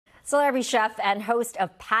Celebrity chef and host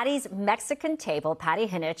of Pati's Mexican Table, Pati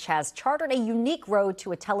Jinich, has chartered a unique road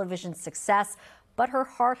to a television success, but her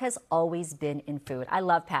heart has always been in food. I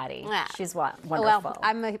love Pati. Yeah. She's wonderful. Well,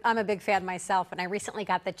 I'm a big fan myself, and I recently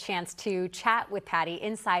got the chance to chat with Pati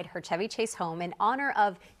inside her Chevy Chase home in honor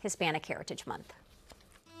of Hispanic Heritage Month.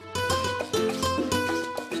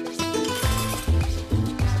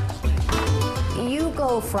 You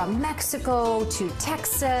go from Mexico to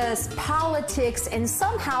Texas, politics, and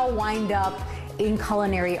somehow wind up in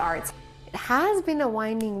culinary arts. It has been a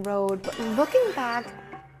winding road, but looking back,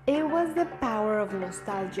 it was the power of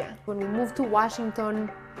nostalgia. When we moved to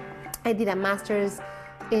Washington, I did a master's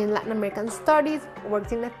in Latin American studies,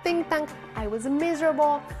 worked in a think tank. I was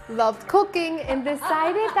miserable, loved cooking, and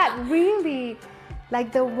decided that really,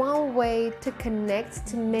 like, the one way to connect,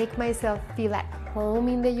 to make myself feel at home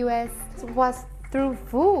in the US was through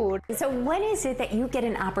food. So when is it that you get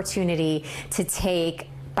an opportunity to take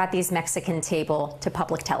Pati's Mexican Table to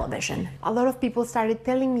public television? A lot of people started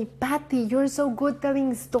telling me, Pati, you're so good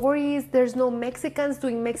telling stories. There's no Mexicans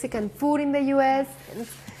doing Mexican food in the US. And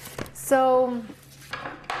so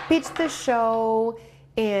pitched the show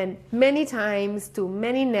and many times to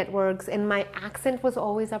many networks, and my accent was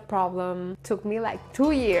always a problem. Took me like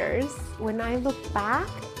 2 years. When I look back,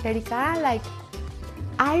 Erika, like,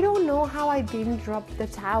 I don't know how I didn't drop the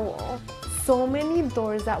towel. So many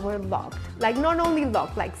doors that were locked, like not only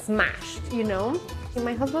locked, like smashed, you know? And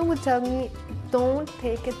my husband would tell me, don't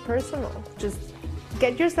take it personal. Just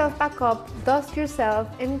get yourself back up, dust yourself,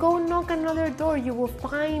 and go knock another door. You will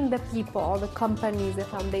find the people, the companies, the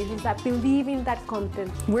foundations that believe in that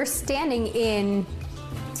content. We're standing in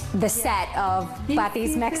the set of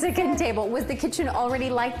Pati's Mexican Table. Was the kitchen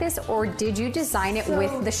already like this, or did you design it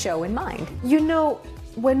with the show in mind? You know,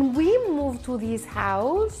 when we moved to this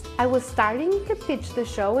house, I was starting to pitch the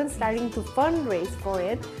show and starting to fundraise for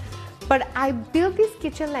it. But I built this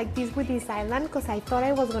kitchen like this with this island because I thought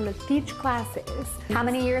I was going to teach classes. How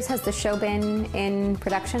many years has the show been in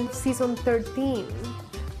production? Season 13.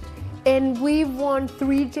 And we've won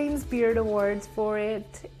 3 James Beard Awards for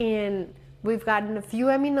it. And we've gotten a few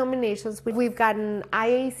Emmy nominations. We've gotten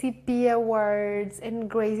IACP awards and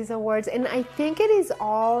Gracie's awards. And I think it is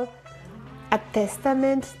all a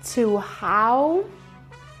testament to how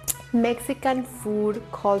Mexican food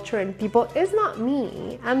culture and people, it's not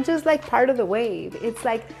me, I'm just like part of the wave. It's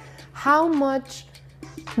like how much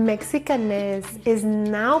Mexicanness is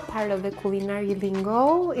now part of the culinary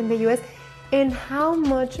lingo in the US, and how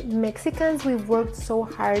much Mexicans we've worked so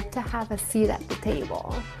hard to have a seat at the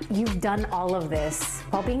table. You've done all of this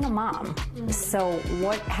while being a mom. So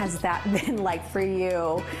what has that been like for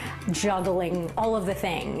you, juggling all of the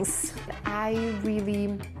things? I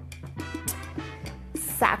really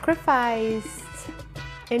sacrificed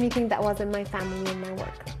anything that wasn't my family and my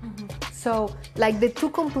work. So like the two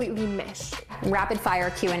completely mesh. Rapid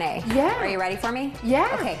fire Q&A. Yeah. Are you ready for me?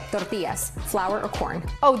 Yeah. Okay, tortillas, flour or corn?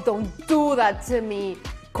 Oh, don't do that to me.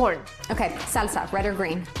 Corn. Okay, salsa, red or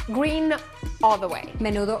green? Green all the way.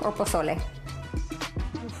 Menudo or pozole?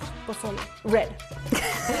 Pozole. Red.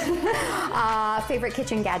 Favorite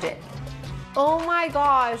kitchen gadget? Oh my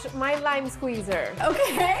gosh, my lime squeezer.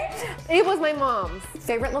 Okay. It was my mom's.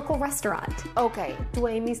 Favorite local restaurant? Okay,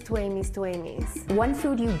 Tuamy's. One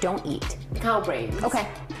food you don't eat? Cow brains. Okay.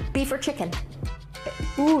 Beef or chicken?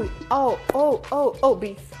 Ooh,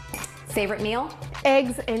 beef. Favorite meal?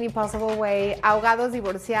 Eggs any possible way. Ahogados,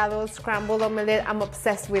 divorciados, scrambled omelette. I'm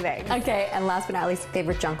obsessed with eggs. Okay, and last but not least,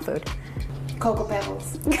 favorite junk food? Cocoa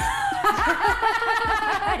Pebbles.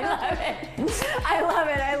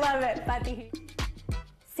 I love it, Pati.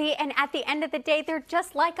 See, and at the end of the day, they're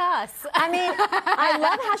just like us. I mean, I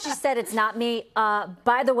love how she said it's not me.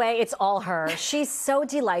 By the way, it's all her. She's so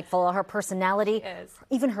delightful. Her personality,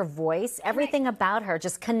 even her voice, everything about her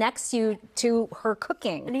just connects you to her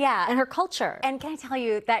cooking and her culture. And can I tell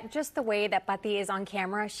you that just the way that Pati is on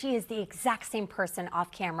camera, she is the exact same person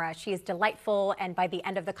off camera. She is delightful, and by the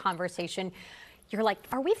end of the conversation, you're like,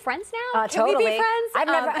 are we friends now? Totally. Can we be friends? I've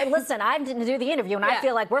never, listen, I didn't do the interview and I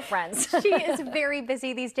feel like we're friends. She is very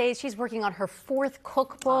busy these days. She's working on her 4th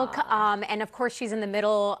cookbook. And of course, she's in the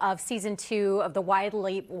middle of season 2 of the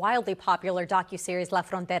wildly popular docuseries La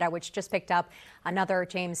Frontera, which just picked up another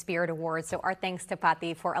James Beard Award. So our thanks to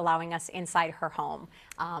Pati for allowing us inside her home.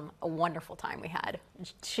 A wonderful time we had.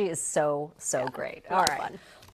 She is so great. All right. Fun.